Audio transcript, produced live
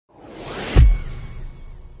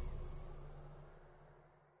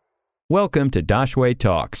Welcome to Dashway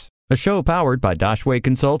Talks, a show powered by Dashway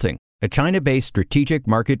Consulting, a China-based strategic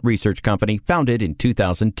market research company founded in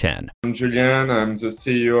 2010. I'm Julien. I'm the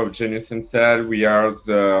CEO of Genius Insight. We are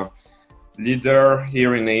the leader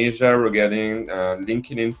here in Asia regarding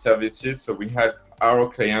LinkedIn services. So we help our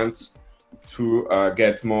clients to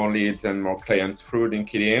get more leads and more clients through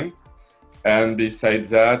LinkedIn. And besides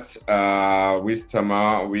that, with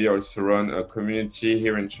Thomas, we also run a community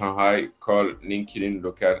here in Shanghai called LinkedIn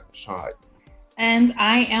Local Shanghai. And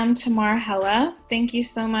I am Tamar Hella. Thank you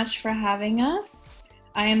so much for having us.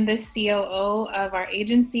 I am the COO of our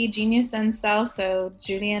agency, Genius Insight. So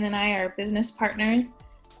Julien and I are business partners.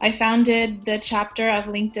 I founded the chapter of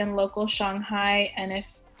LinkedIn Local Shanghai. And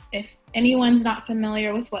if anyone's not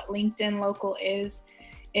familiar with what LinkedIn Local is,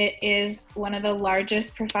 it is one of the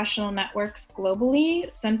largest professional networks globally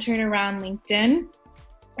centered around LinkedIn.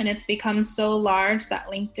 And it's become so large that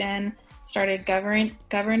LinkedIn started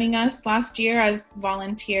governing us last year as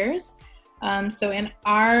volunteers. So in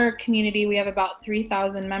our community, we have about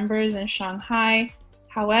 3,000 members in Shanghai.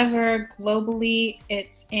 However, globally,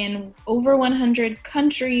 it's in over 100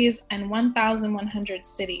 countries and 1,100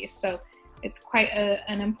 cities. So it's quite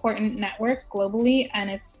an important network globally, and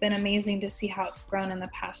it's been amazing to see how it's grown in the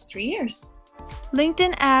past 3 years.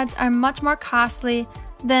 LinkedIn ads are much more costly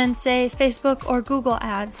than, say, Facebook or Google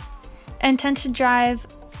ads, and tend to drive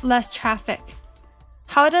less traffic.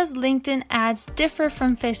 How does LinkedIn ads differ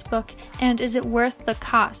from Facebook, and is it worth the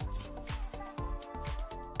costs?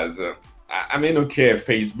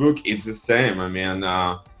 Facebook, it's the same.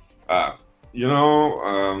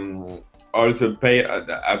 All the paid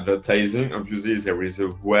advertising, obviously there is a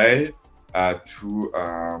way to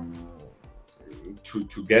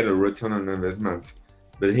get a return on investment.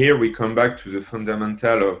 But here we come back to the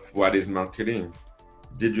fundamental of what is marketing.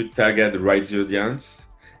 Did you target the right audience?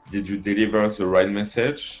 Did you deliver the right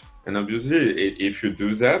message? And obviously, if you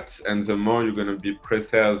do that, and the more you're going to be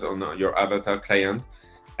precise on your avatar client,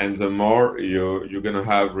 and the more you're going to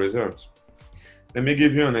have results. Let me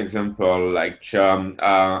give you an example.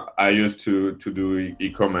 I used to do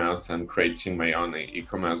e-commerce and creating my own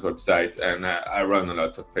e-commerce website, and I run a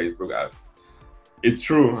lot of Facebook ads. It's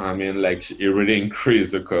true. It really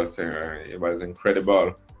increased the cost. It was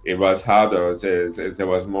incredible. It was harder. There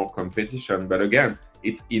was more competition. But again,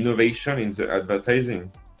 it's innovation in the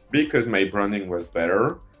advertising because my branding was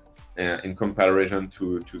better in comparison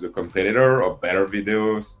to the competitor, or better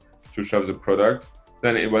videos to show the product.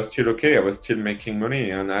 Then it was still okay. I was still making money.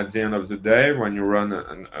 And at the end of the day, when you run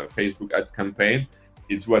a Facebook ads campaign,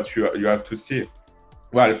 it's what you have to see.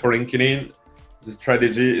 Well, for LinkedIn, the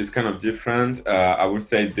strategy is kind of different. I would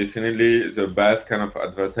say definitely the best kind of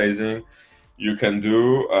advertising you can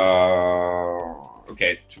do.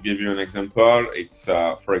 To give you an example, it's,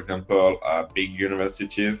 for example, big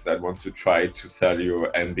universities that want to try to sell you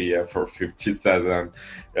MBA for 50,000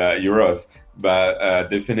 euros. But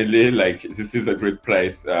definitely, this is a great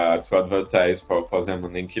place to advertise for them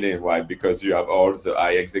on LinkedIn. Why? Because you have all the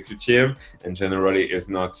high executive, and generally it's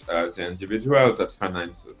not the individuals that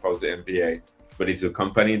finance for the MBA, but it's the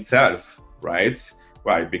company itself, right?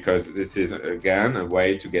 Why? Because this is, again, a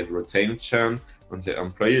way to get retention on the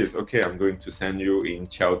employees. Okay, I'm going to send you in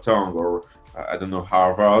Chiaotong or,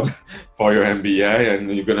 Harvard for your MBA,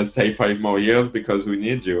 and you're going to stay 5 more years because we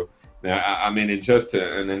need you. It's just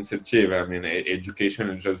an incentive. Education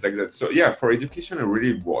is just like that. So yeah, for education, it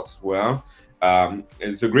really works well.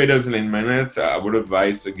 It's the greatest in minutes. I would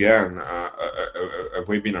advise, again, a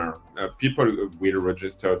webinar. People will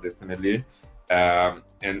register definitely.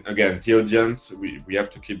 And again, the audience, we have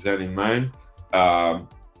to keep that in mind.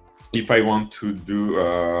 If I want to do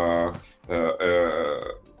a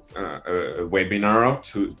webinar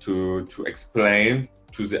to explain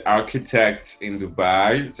to the architect in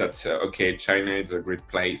Dubai that China is a great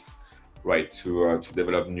place, right, to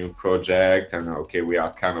develop new project, and we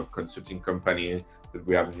are kind of consulting company that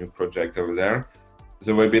we have a new project over there.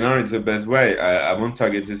 The webinar is the best way. I won't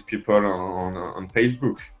target these people on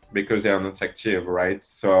Facebook because they are not active, right?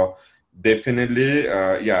 So definitely,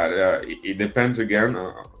 it depends again.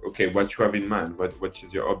 What you have in mind, what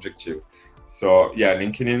is your objective? So yeah,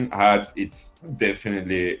 LinkedIn ads, it's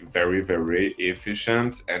definitely very, very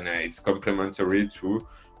efficient, and it's complementary to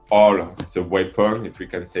all the weapon, if we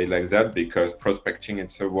can say like that, because prospecting,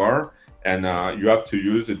 it's a war, and you have to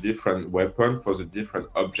use a different weapon for the different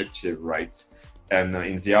objective, right? And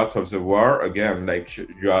in the art of the war, again,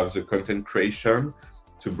 you have the content creation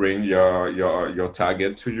to bring your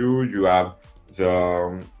target to you. You have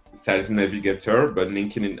the sales navigator, but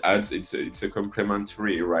LinkedIn ads, it's a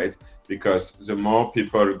complementary, right? Because the more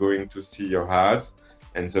people are going to see your ads,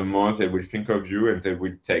 And the more they will think of you and they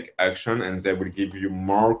will take action and they will give you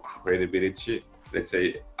more credibility. Let's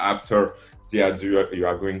say after the ads, you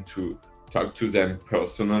are going to talk to them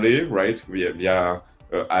personally, right? Via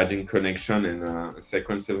adding connection and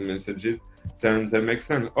sequence of messages. Then they make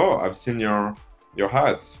sense. Oh, I've seen your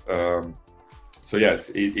ads. So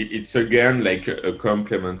yes, it's again like a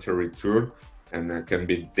complementary tool, and can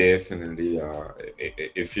be definitely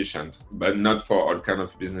efficient, but not for all kind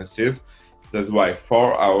of businesses. That's why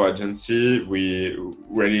for our agency, we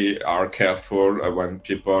really are careful when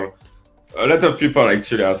a lot of people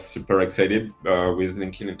actually are super excited with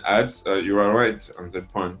LinkedIn ads. You are right on that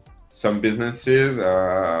point. Some businesses,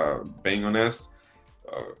 being honest,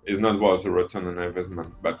 is not worth a return on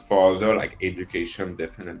investment, but for other like education,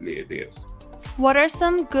 definitely it is. What are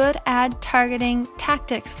some good ad targeting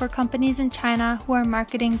tactics for companies in China who are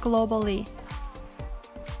marketing globally?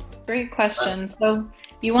 Great question. So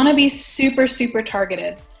you want to be super, super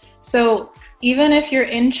targeted. So even if you're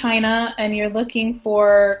in China and you're looking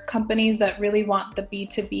for companies that really want the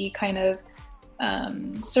B2B kind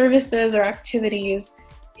of services or activities,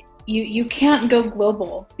 you can't go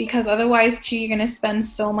global, because otherwise too, you're going to spend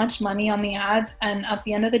so much money on the ads, and at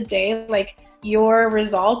the end of the day, like, your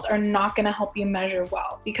results are not going to help you measure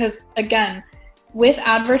well. Because again, with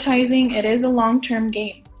advertising, it is a long-term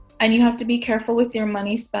game, and you have to be careful with your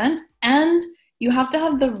money spent, and you have to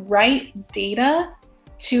have the right data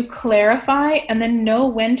to clarify and then know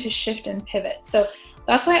when to shift and pivot. So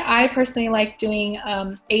that's why I personally like doing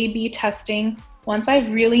A/B testing once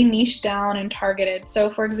I've really niched down and targeted. So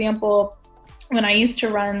for example, when I used to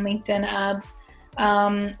run LinkedIn ads,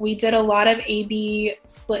 we did a lot of A/B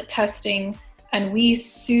split testing, and we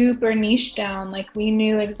super niched down. Like, we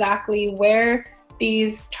knew exactly where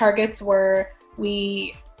these targets were.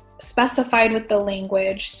 We specified with the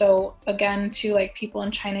language. So again, too, like, people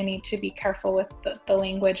in China need to be careful with the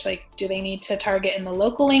language. Like, do they need to target in the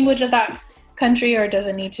local language of that country, or does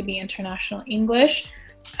it need to be international English?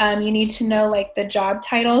 You need to know like the job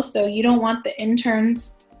title. So you don't want the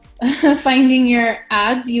interns finding your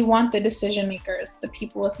ads. You want the decision makers, the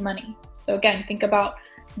people with money. So again, think about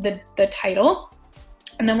the title.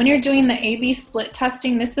 And then when you're doing the A/B split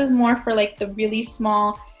testing, this is more for like the really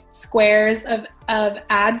small squares of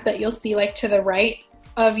ads that you'll see like to the right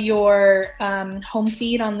of your home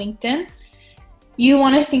feed on LinkedIn. You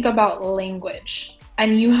want to think about language,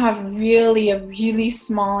 and you have a really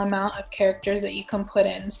small amount of characters that you can put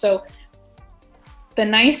in. So the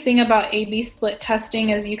nice thing about A/B split testing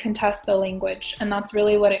is you can test the language, and that's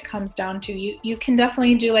really what it comes down to. You can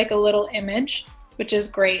definitely do like a little image, which is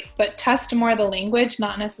great, but test more the language,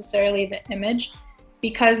 not necessarily the image,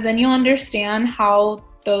 because then you'll understand how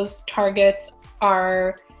those targets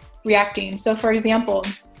are reacting. So for example,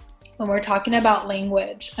 when we're talking about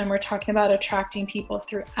language and we're talking about attracting people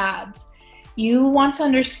through ads, you want to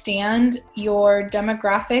understand your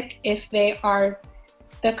demographic, if they are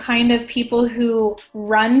the kind of people who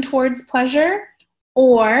run towards pleasure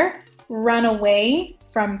or run away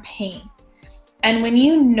from pain. And when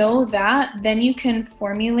you know that, then you can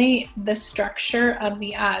formulate the structure of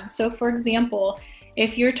the ad. So for example,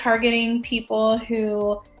 if you're targeting people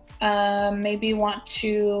who maybe want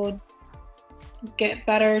to get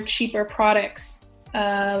better, cheaper products,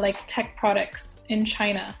 like tech products in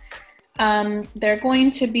China, they're going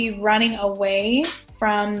to be running away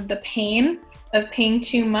from the pain of paying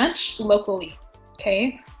too much locally,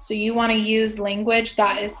 okay? So you want to use language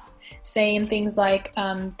that is saying things like,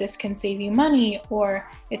 this can save you money, or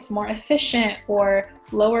it's more efficient, or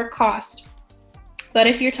lower cost. But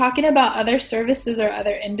if you're talking about other services or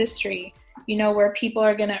other industry, you know, where people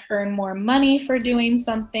are going to earn more money for doing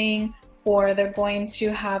something, or they're going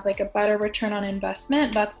to have like a better return on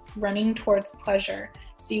investment, that's running towards pleasure.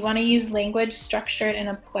 So you want to use language structured in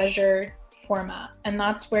a pleasure format, and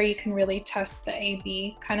that's where you can really test the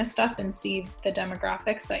A/B kind of stuff and see the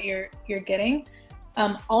demographics that you're getting.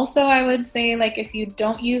 Also, I would say, like, if you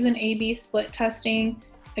don't use an A/B split testing,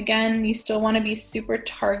 again, you still want to be super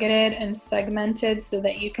targeted and segmented so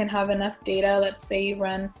that you can have enough data. Let's say you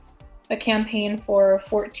run a campaign for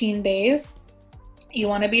 14 days. You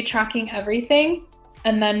want to be tracking everything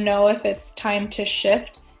and then know if it's time to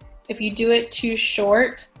shift. If you do it too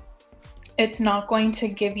short, it's not going to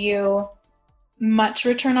give you much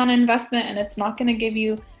return on investment, and it's not going to give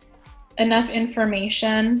you enough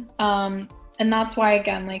information. And that's why,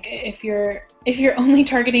 again, like, if you're only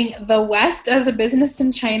targeting the West as a business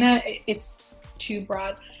in China, it's too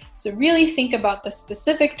broad. So really think about the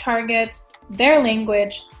specific targets, their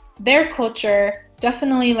language, their culture.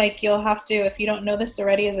 Definitely, like, you'll have to, if you don't know this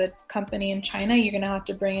already as a company in China, you're going to have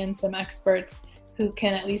to bring in some experts who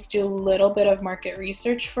can at least do a little bit of market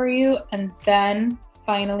research for you. And then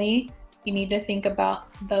finally, you need to think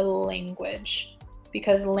about the language,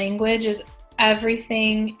 because language is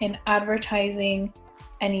everything in advertising,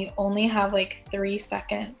 and you only have like 3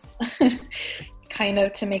 seconds kind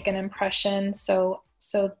of to make an impression. So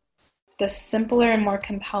the simpler and more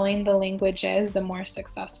compelling the language is, the more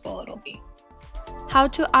successful it'll be. How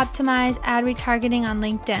to optimize ad retargeting on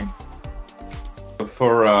LinkedIn.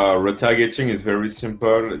 For retargeting is very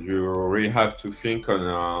simple. You really have to think on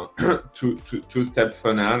a two-step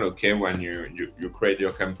funnel, okay, when you create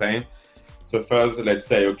your campaign. So first, let's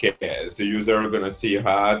say, okay, the user going to see your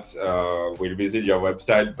ads, will visit your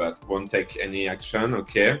website, but won't take any action,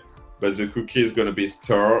 okay? But the cookie is going to be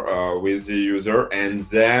stored with the user, and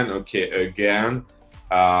then, okay, again,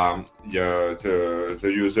 the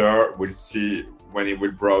user will see when he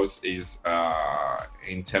will browse his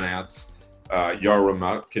internet, your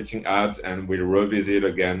remarketing ads, and will revisit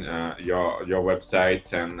again your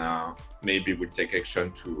website, and maybe will take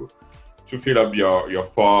action to fill up your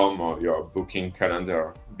form or your booking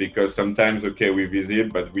calendar. Because sometimes, okay, we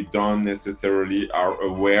visit, but we don't necessarily are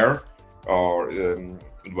aware, or it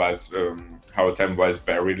was our time was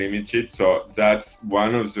very limited. So that's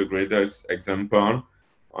one of the greatest example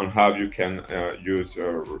on how you can use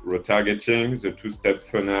retargeting. The two-step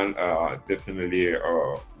funnel definitely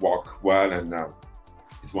work well, and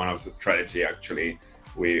it's one of the strategy actually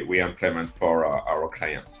we implement for our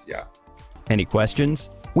clients. Yeah. Any questions?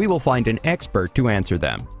 We will find an expert to answer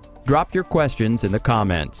them. Drop your questions in the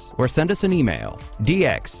comments or send us an email,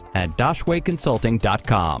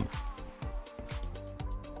 dx@dashwayconsulting.com.